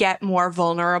we get more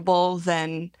vulnerable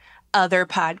than other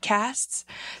podcasts.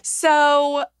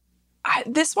 So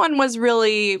this one was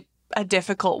really a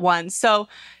difficult one. So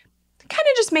kind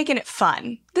of just making it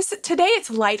fun. Today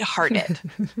it's lighthearted.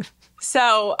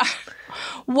 So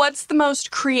what's the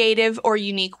most creative or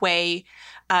unique way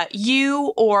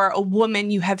you or a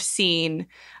woman you have seen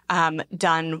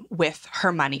done with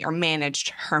her money or managed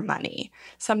her money,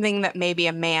 something that maybe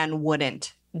a man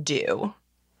wouldn't do.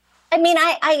 I mean,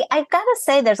 I've got to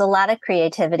say there's a lot of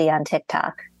creativity on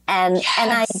TikTok. And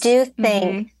I do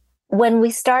think when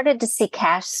we started to see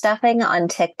cash stuffing on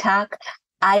TikTok,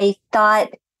 I thought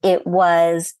it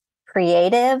was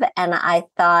creative. And I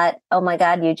thought, oh my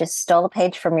God, you just stole a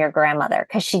page from your grandmother,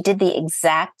 because she did the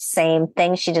exact same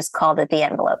thing. She just called it the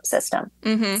envelope system.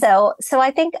 So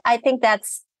I think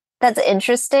that's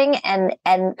interesting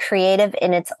and creative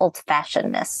in its old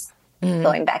fashionedness,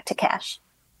 going back to cash.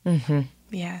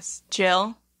 Yes.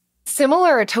 Jill?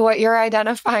 Similar to what you're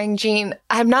identifying, Jean,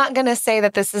 I'm not going to say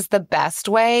that this is the best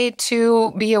way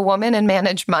to be a woman and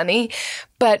manage money,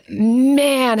 but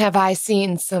man, have I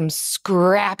seen some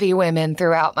scrappy women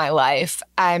throughout my life.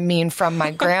 I mean, from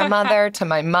my grandmother to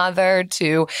my mother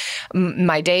to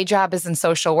my day job is in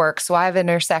social work. So I've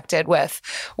intersected with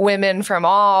women from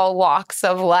all walks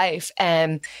of life,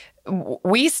 and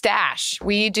we stash.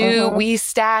 We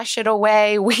stash it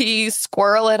away. We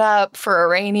squirrel it up for a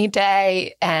rainy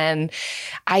day. And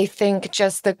I think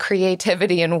just the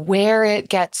creativity and where it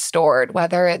gets stored,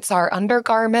 whether it's our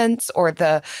undergarments or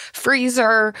the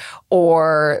freezer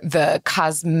or the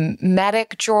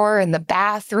cosmetic drawer in the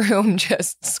bathroom,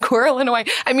 just squirreling away.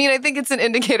 I mean, I think it's an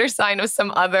indicator sign of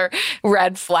some other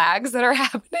red flags that are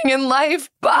happening in life,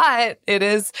 but it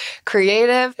is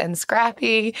creative and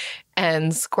scrappy.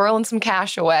 And squirreling some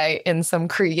cash away in some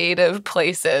creative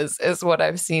places is what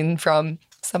I've seen from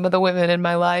some of the women in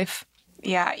my life.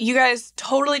 Yeah, you guys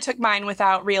totally took mine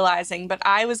without realizing, but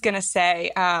I was going to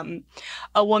say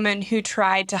a woman who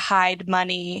tried to hide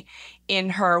money in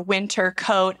her winter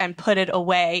coat and put it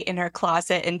away in her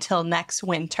closet until next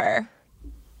winter.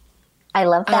 I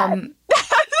love that.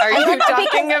 Are you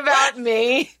talking about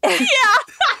me? Yeah.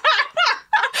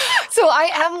 So I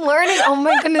am learning. Oh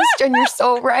my goodness, Jen, you're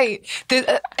so right.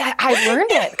 I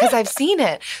learned it because I've seen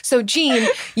it. So Jean,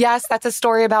 yes, that's a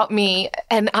story about me.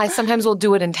 And I sometimes will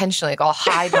do it intentionally. Like I'll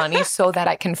hide money so that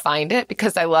I can find it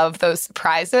because I love those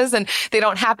surprises and they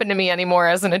don't happen to me anymore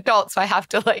as an adult. So I have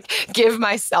to like give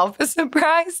myself a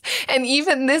surprise. And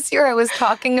even this year I was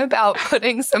talking about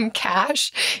putting some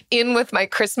cash in with my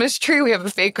Christmas tree. We have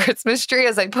a fake Christmas tree.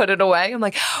 As I put it away, I'm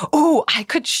like, oh, I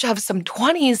could shove some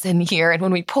 20s in here. And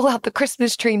when we pull out the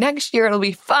Christmas tree next year, it'll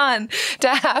be fun to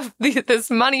have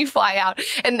this money fly out.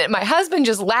 And my husband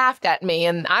just laughed at me.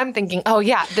 And I'm thinking, oh,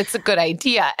 yeah, that's a good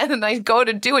idea. And then I go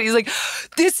to do it. He's like,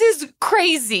 this is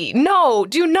crazy. No,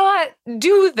 do not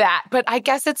do that. But I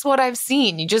guess it's what I've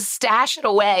seen. You just stash it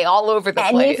away all over the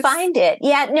place. And you find it.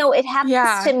 Yeah, no, it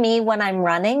happens to me when I'm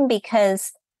running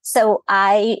because so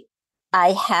I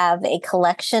have a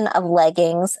collection of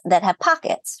leggings that have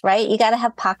pockets, right? You got to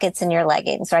have pockets in your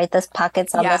leggings, right? There's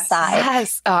pockets on the side.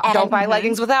 Yes. Don't buy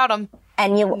leggings without them.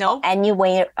 And you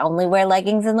only wear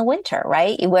leggings in the winter,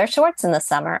 right? You wear shorts in the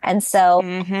summer. And so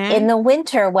in the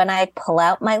winter, when I pull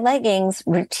out my leggings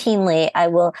routinely,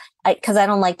 because I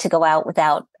don't like to go out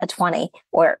without a 20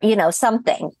 or,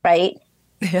 something, right?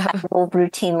 Yeah. I will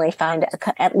routinely find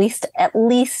at least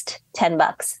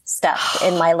 $10 stuffed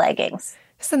in my leggings.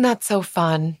 Isn't that so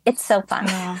fun? It's so fun.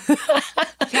 Yeah,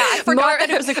 I forgot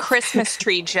that it was a Christmas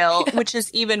tree, Jill, which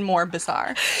is even more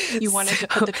bizarre. You wanted to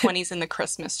put the 20s in the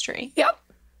Christmas tree.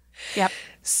 Yep.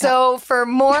 So for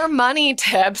more money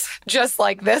tips, just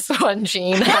like this one,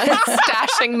 Jean,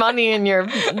 stashing money in your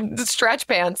stretch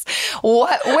pants,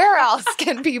 where else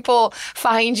can people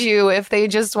find you if they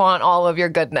just want all of your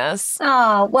goodness?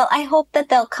 Oh, well, I hope that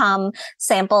they'll come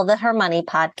sample the Her Money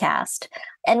podcast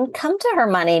and come to Her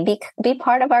Money, be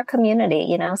part of our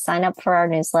community, sign up for our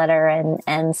newsletter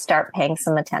and start paying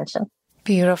some attention.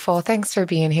 Beautiful. Thanks for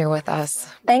being here with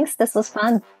us. Thanks. This was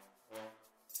fun.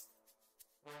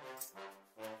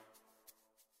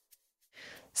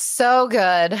 So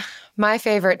good. My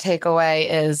favorite takeaway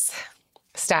is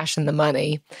stashing the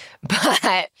money.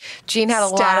 But Jean had a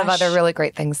lot of other really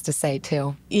great things to say,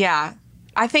 too. Yeah.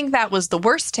 I think that was the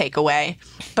worst takeaway.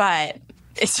 But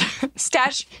it's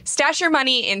stash your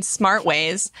money in smart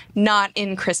ways, not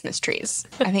in Christmas trees.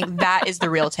 I think that is the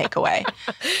real takeaway.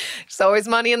 There's always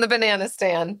money in the banana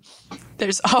stand.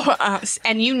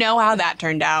 And you know how that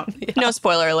turned out. Yeah. No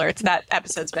spoiler alerts. That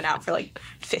episode's been out for like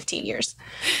 15 years.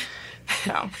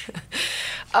 So.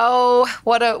 Oh,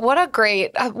 what a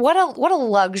great, what a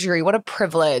luxury, what a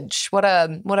privilege,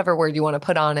 whatever word you want to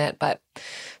put on it. But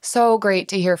so great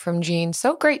to hear from Jean.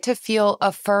 So great to feel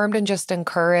affirmed and just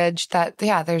encouraged that,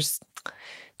 there's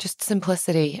just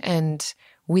simplicity and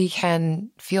we can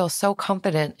feel so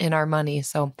confident in our money.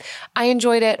 So I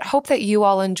enjoyed it. Hope that you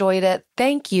all enjoyed it.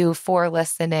 Thank you for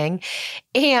listening.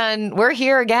 And we're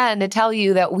here again to tell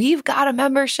you that we've got a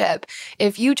membership.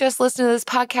 If you just listen to this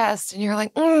podcast and you're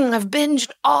like, I've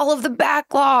binged all of the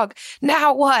backlog.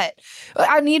 Now what?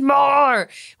 I need more.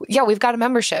 Yeah, we've got a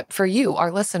membership for you,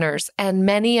 our listeners. And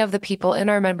many of the people in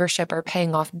our membership are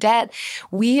paying off debt.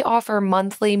 We offer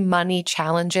monthly money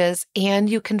challenges, and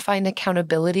you can find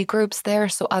accountability groups there.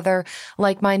 So other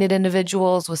like-minded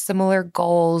individuals with similar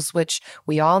goals, which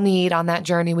we all need on that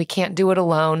journey. We can't do it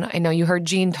alone. I know you heard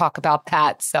Jean talk about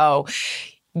that. So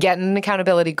get in an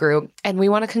accountability group. And we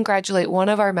want to congratulate one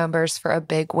of our members for a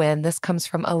big win. This comes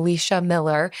from Alicia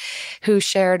Miller, who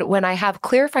shared, when I have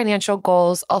clear financial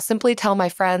goals, I'll simply tell my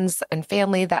friends and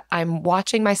family that I'm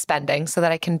watching my spending so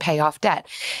that I can pay off debt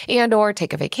and or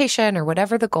take a vacation or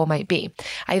whatever the goal might be.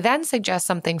 I then suggest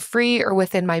something free or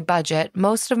within my budget.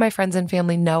 Most of my friends and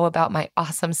family know about my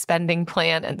awesome spending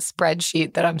plan and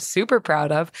spreadsheet that I'm super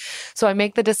proud of. So I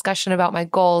make the discussion about my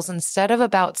goals instead of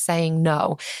about saying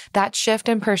no. That shift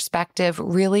in perspective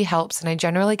really helps, and I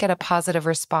generally get a positive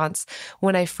response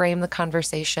when I frame the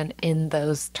conversation in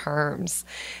those terms.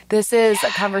 This is a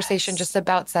conversation just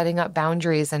about setting up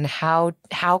boundaries and how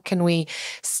can we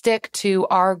stick to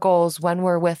our goals when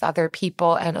we're with other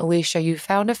people. And Alicia, you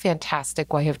found a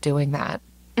fantastic way of doing that.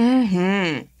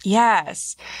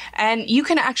 Yes. And you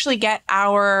can actually get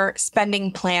our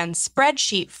spending plan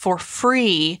spreadsheet for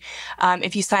free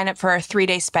if you sign up for our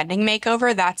 3-day spending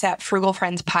makeover. That's at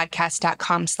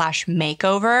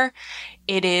frugalfriendspodcast.com/makeover.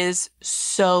 It is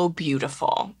so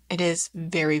beautiful. It is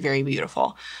very, very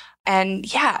beautiful.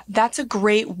 And yeah, that's a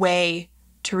great way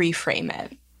to reframe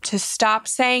it, to stop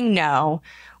saying no,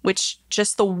 which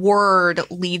just the word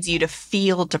leads you to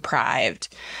feel deprived,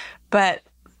 but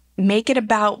make it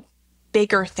about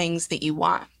bigger things that you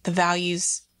want, the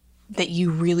values that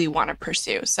you really want to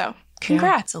pursue. So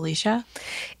congrats, Alicia.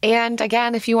 And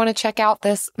again, if you want to check out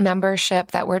this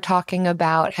membership that we're talking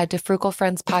about, head to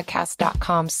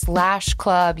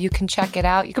frugalfriendspodcast.com/club. You can check it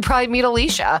out. You could probably meet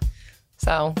Alicia.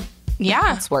 So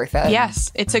yeah, it's worth it.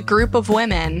 Yes. It's a group of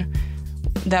women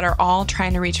that are all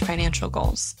trying to reach financial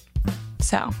goals.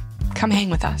 So come hang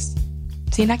with us.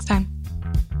 See you next time.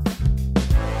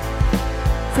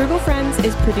 Frugal Friends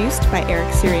is produced by Eric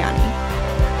Sirianni.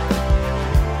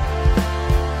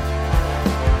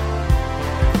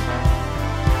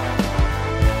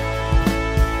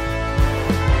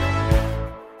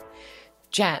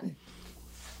 Jen.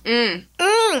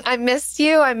 I missed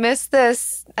you. I miss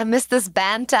this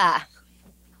banta.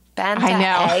 Banta.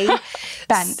 I know.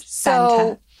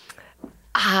 So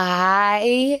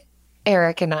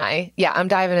Eric and I, I'm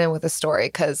diving in with a story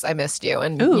because I missed you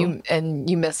and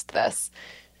you missed this.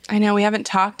 I know, we haven't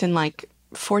talked in like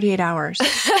 48 hours.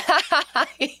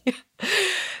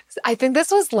 I think this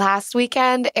was last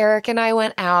weekend. Eric and I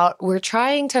went out. We're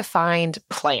trying to find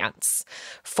plants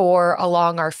for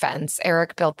along our fence.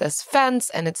 Eric built this fence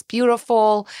and it's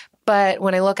beautiful. But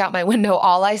when I look out my window,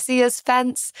 all I see is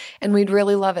fence, and we'd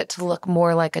really love it to look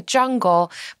more like a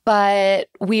jungle. But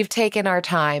we've taken our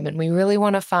time and we really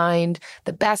want to find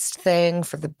the best thing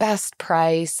for the best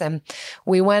price. And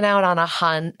we went out on a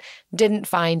hunt, didn't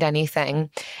find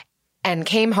anything, and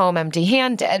came home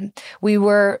empty-handed. We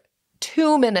were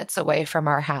 2 minutes away from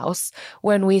our house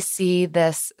when we see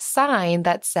this sign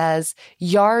that says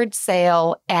yard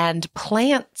sale and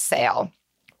plant sale.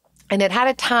 And it had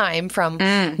a time from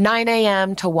 9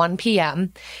 a.m. to 1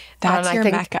 p.m. That's your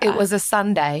Mecca. It was a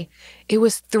Sunday. It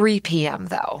was 3 p.m.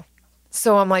 though.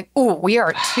 So I'm like, we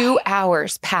are 2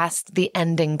 hours past the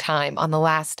ending time on the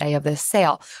last day of this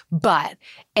sale. But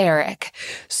Eric,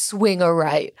 swing a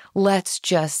right. Let's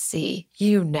just see.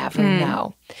 You never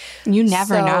know. You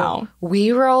never know.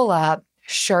 We roll up.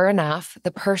 Sure enough,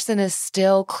 the person is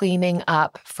still cleaning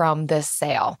up from this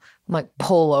sale. I'm like,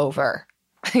 pull over.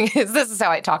 This is how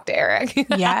I talk to Eric.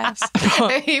 Yes.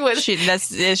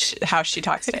 This is how she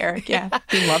talks to Eric. Yeah.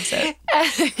 He loves it.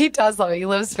 He does love it. He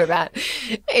lives for that.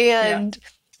 And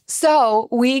so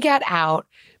we get out.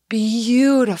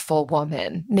 Beautiful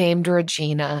woman named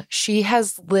Regina. She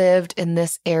has lived in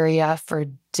this area for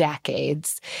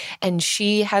decades, and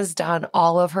she has done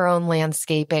all of her own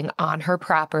landscaping on her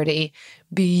property.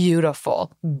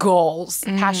 Beautiful. Goals.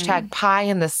 Hashtag pie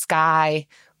in the sky.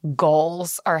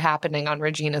 Goals are happening on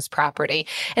Regina's property.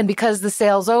 And because the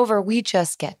sale's over, we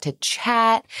just get to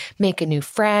chat, make a new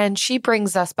friend. She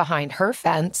brings us behind her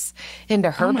fence into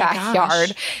her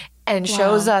backyard. and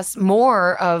shows us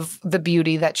more of the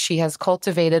beauty that she has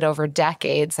cultivated over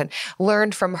decades, and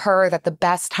learned from her that the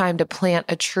best time to plant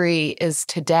a tree is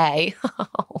today.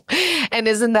 And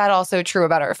isn't that also true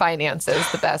about our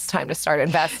finances? The best time to start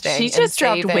investing. She just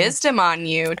dropped wisdom on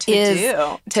you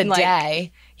to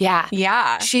today.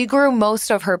 Yeah. She grew most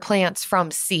of her plants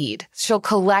from seed. She'll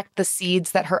collect the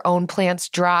seeds that her own plants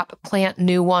drop, plant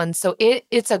new ones. So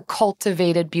it's a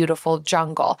cultivated, beautiful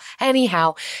jungle.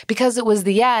 Anyhow, because it was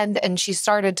the end and she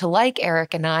started to like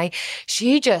Eric and I,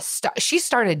 she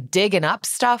started digging up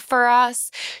stuff for us.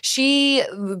 She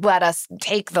let us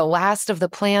take the last of the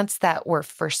plants that were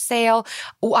for sale.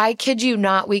 I kid you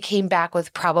not, we came back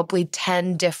with probably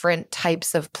 10 different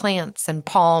types of plants and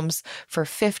palms for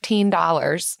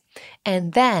 $15.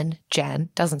 And then, Jen,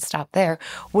 doesn't stop there.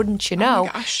 Wouldn't you know,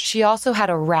 she also had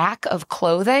a rack of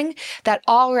clothing that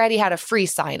already had a free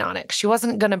sign on it. She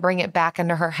wasn't going to bring it back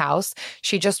into her house.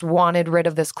 She just wanted rid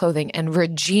of this clothing. And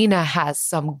Regina has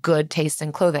some good taste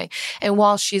in clothing. And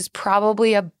while she's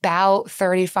probably about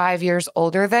 35 years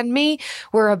older than me,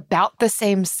 we're about the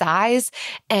same size.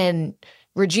 And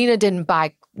Regina didn't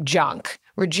buy junk.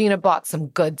 Regina bought some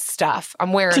good stuff.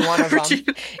 I'm wearing one of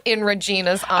them in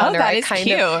Regina's honor. Oh, that is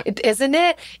cute. Isn't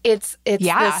it? It's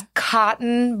this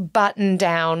cotton button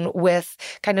down with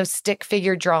kind of stick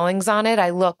figure drawings on it. I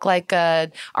look like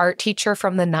an art teacher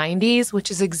from the 90s, which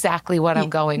is exactly what I'm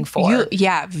going for.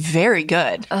 Very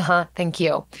good. Thank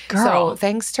you. Girl. So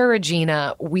thanks to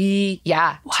Regina, 2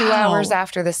 hours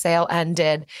after the sale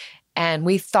ended, and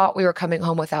we thought we were coming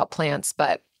home without plants,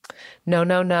 but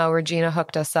no. Regina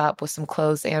hooked us up with some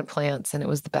clothes and plants, and it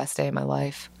was the best day of my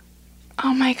life.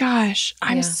 Oh my gosh.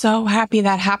 I'm so happy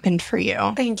that happened for you.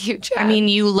 Thank you, Jen. I mean,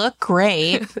 you look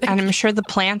great, and I'm sure the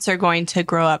plants are going to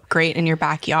grow up great in your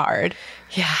backyard.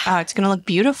 Yeah. It's going to look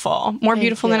beautiful. More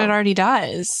beautiful than it already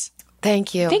does.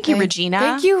 Thank you. Thank you, Regina.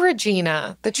 Thank you,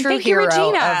 Regina, the true hero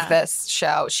of this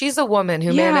show. She's a woman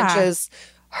who manages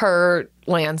her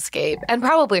landscape and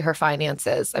probably her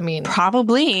finances. I mean,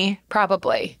 probably.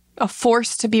 A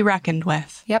force to be reckoned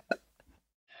with. Yep.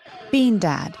 Bean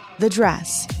Dad, The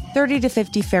Dress, 30 to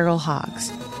 50 Feral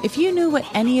Hogs. If you knew what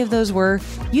any of those were,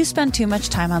 you spend too much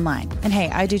time online. And hey,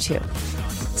 I do too.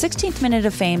 16th Minute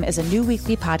of Fame is a new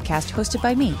weekly podcast hosted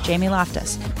by me, Jamie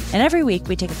Loftus. And every week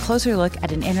we take a closer look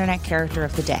at an internet character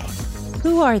of the day.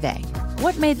 Who are they?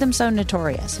 What made them so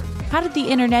notorious? How did the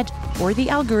internet or the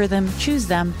algorithm choose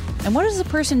them? And what does a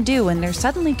person do when they're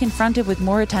suddenly confronted with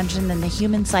more attention than the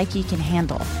human psyche can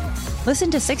handle?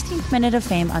 Listen to 16th Minute of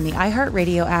Fame on the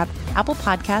iHeartRadio app, Apple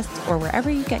Podcasts, or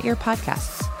wherever you get your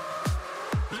podcasts.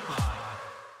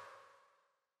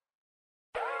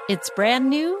 It's brand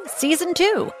new, Season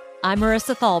 2. I'm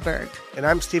Marissa Thalberg. And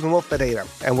I'm Stephen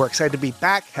Wolf-Bedeta, and we're excited to be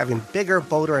back having bigger,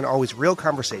 bolder, and always real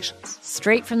conversations.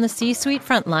 Straight from the C-suite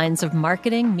front lines of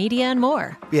marketing, media, and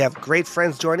more. We have great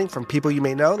friends joining from people you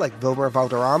may know, like Vilmer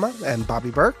Valderrama and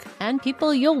Bobby Burke. And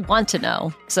people you'll want to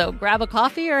know. So grab a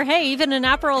coffee or, hey, even an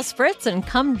Aperol Spritz and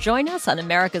come join us on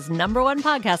America's #1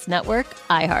 podcast network,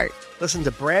 iHeart. Listen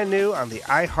to Brand New on the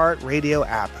iHeartRadio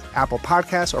app, Apple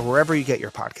Podcasts, or wherever you get your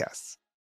podcasts.